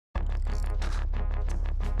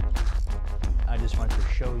just wanted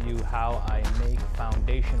to show you how I make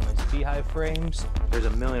foundationless beehive frames. There's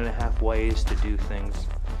 1.5 million ways to do things.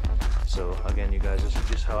 So again, you guys, this is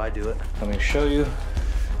just how I do it. Let me show you.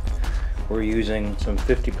 We're using some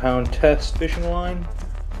 50-pound test fishing line.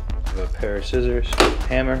 I have a pair of scissors,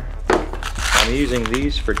 hammer. I'm using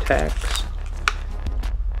these for tacks.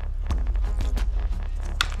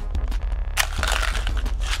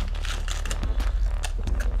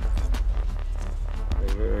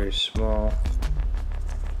 They're very small.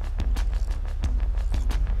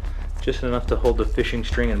 Just enough to hold the fishing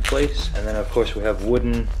string in place. And then of course we have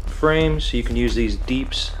wooden frames, so you can use these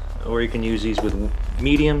deeps or you can use these with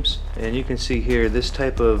mediums. And you can see here this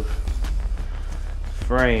type of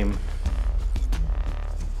frame,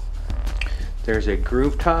 there's a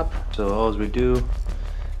groove top, so all we do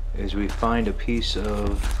is we find a piece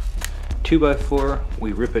of 2x4,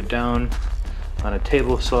 we rip it down on a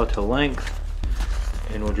table saw to length,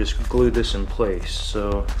 and we'll just glue this in place.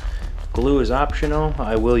 So glue is optional.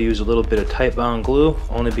 I will use a little bit of tight bound glue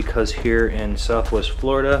only because here in Southwest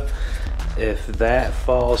Florida, if that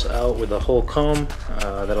falls out with a whole comb,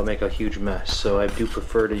 that'll make a huge mess. So I do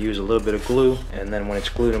prefer to use a little bit of glue, and then when it's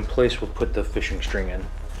glued in place, we'll put the fishing string in.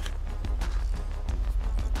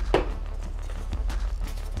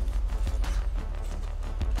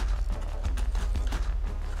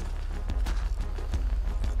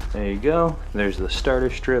 There you go. There's the starter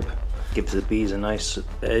strip. Gives the bees a nice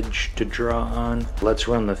edge to draw on. Let's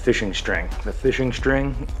run the fishing string. The fishing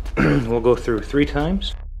string we'll go through 3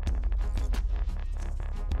 times.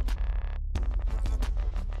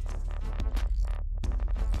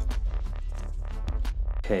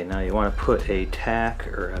 Okay, now you want to put a tack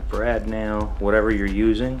or a brad nail, whatever you're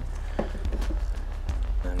using,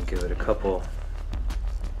 and give it a couple.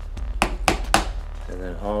 And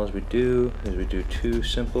then all we do is we do 2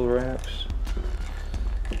 simple wraps.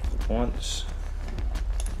 Once.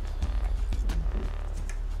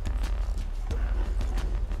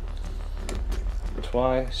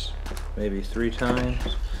 Twice. Maybe 3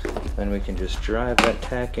 times. Then we can just drive that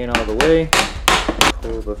tack in all the way.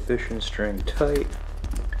 Pull the fishing string tight.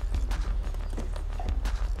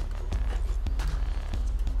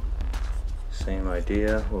 Same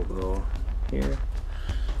idea. We'll go here.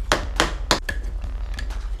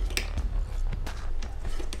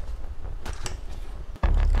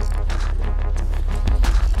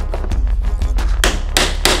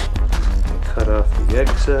 Cut off the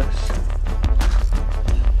excess.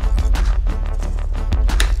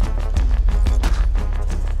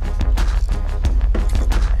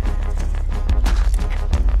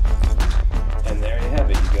 And there you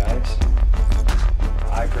have it, you guys.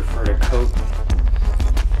 I prefer to coat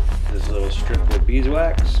this little strip with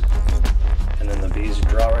beeswax, and then the bees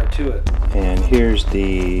draw right to it. And here's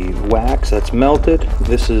the wax that's melted.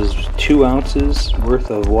 This is 2 ounces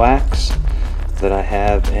worth of wax that I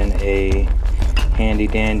have in a handy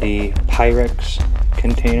dandy Pyrex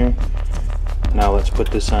container. Now let's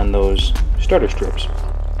put this on those starter strips.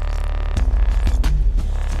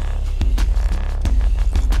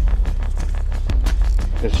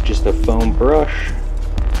 It's just a foam brush.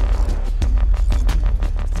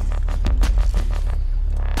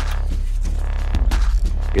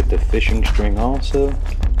 Get the fishing string also.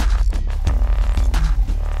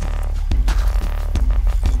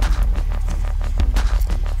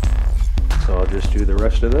 So I'll just do the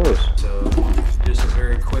rest of those. So just a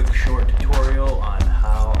very quick short tutorial on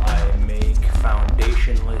how I make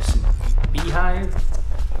foundationless beehive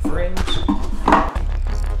frames.